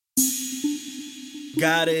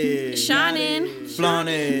Got it, shining, flaunt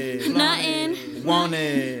it, nothing, want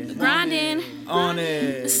it, grinding, on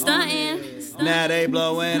it, stunting, now they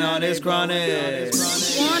blowing on this chronic.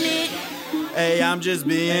 want it. Hey, I'm just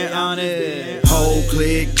being honest. Whole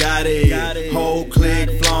clique got it, whole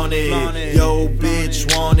clique flaunt it. Yo,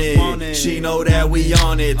 bitch want it, she know that we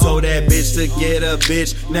on it. Told that bitch to get a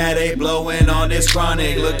bitch, now they blowing on this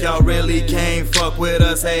chronic. Look, y'all really can't fuck with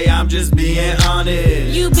us. Hey, I'm just being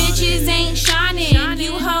honest. You bitches ain't shining,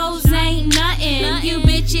 you hoes ain't nothing. You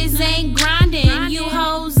bitches ain't grinding, you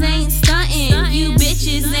hoes ain't stunting. You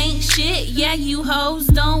bitches ain't shit, yeah, you hoes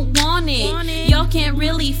don't want it. Y'all can't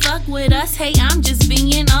really fuck with us, hey, I'm just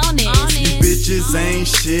being honest. You bitches ain't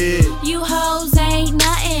shit, You hoes ain't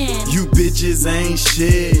nothing. you bitches ain't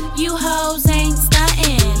shit, You hoes ain't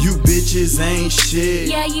stunting. you bitches ain't shit.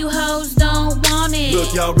 Yeah, you hoes don't want it.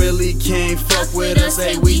 Look, y'all really can't fuck with us,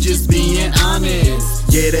 hey, we just being honest.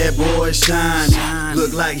 Yeah, that boy shine,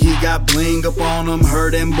 look like he got bling up on him.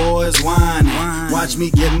 Heard them boys whine, watch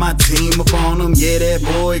me get my team up on him. Yeah, that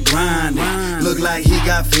boy grinding, look like he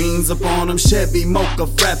got fiends up on him. Chevy mocha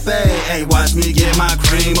frappe, hey, watch me get my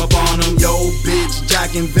cream up on him. Yo, bitch,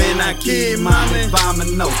 jockin' Van, I kid, mama,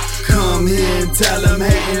 vomino. Come here and tell him,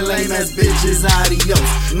 hatin' lame ass bitches,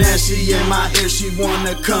 adios. Now she in my ear, she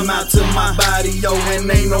wanna come out to my body, yo. And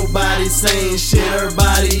ain't nobody saying shit, her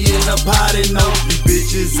body in the potty, no. You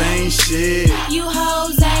bitches ain't shit, You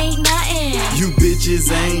hoes ain't nothing. you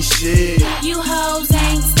bitches ain't shit, You hoes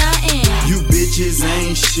ain't stunting. you bitches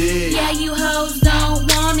ain't shit. Yeah, you hoes don't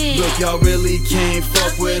want it. Look, y'all really can't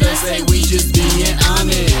fuck with us, hey, we just being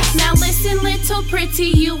honest. Now listen, little pretty,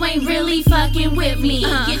 you ain't really fucking with me.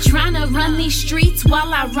 You're trying to run these streets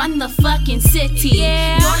while I run the fucking city.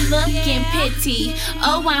 You're looking pity,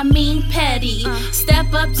 oh I mean petty.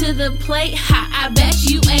 Step up to the plate, ha, I bet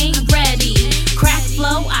you ain't ready. Crack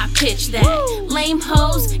flow, I pitch that. Lame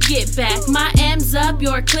hoes, get back. My M's up,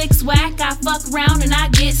 your clicks whack. I fuck round and I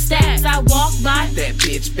get stacks. I walk by That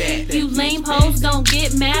bitch back. you lame hoes, don't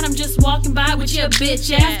get mad. I'm just walking by with your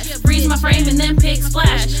bitch ass. Freeze my frame and then pick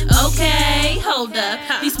splash. Okay, hold up.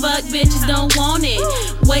 These fuck bitches don't want it.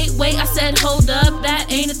 Wait, I said hold up. That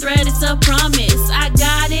ain't a threat, it's a promise. I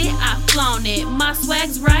got it, I flaunt it. My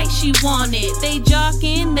swag's right, she want it. They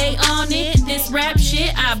jockin', they on it. This rap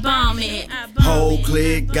shit, I bomb it. Whole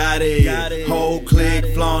clique got it, whole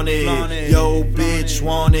clique flaunt it. Yo, bitch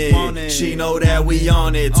want it, she know that we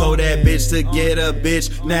on it. Told that bitch to get a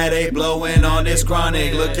bitch, now they blowing on this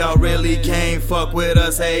chronic. Look, y'all really can't fuck with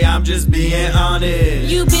us, hey, I'm just being honest.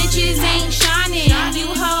 You bitches ain't shining, you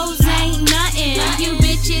hoes ain't nothing. You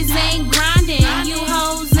bitches ain't grinding, you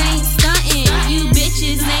hoes ain't stunting. You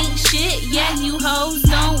bitches ain't shit, yeah, you hoes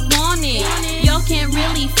don't want it. Y'all can't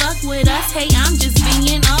really fuck with us, hey, I'm just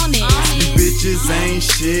being honest. You bitches ain't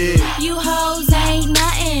shit, You hoes ain't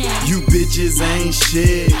nothing. you bitches ain't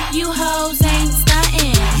shit, You hoes ain't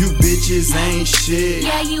stunting. you bitches ain't shit.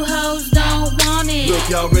 Yeah, you hoes don't want it. Look,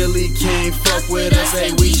 y'all really can't fuck with us,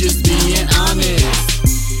 hey, we just being honest.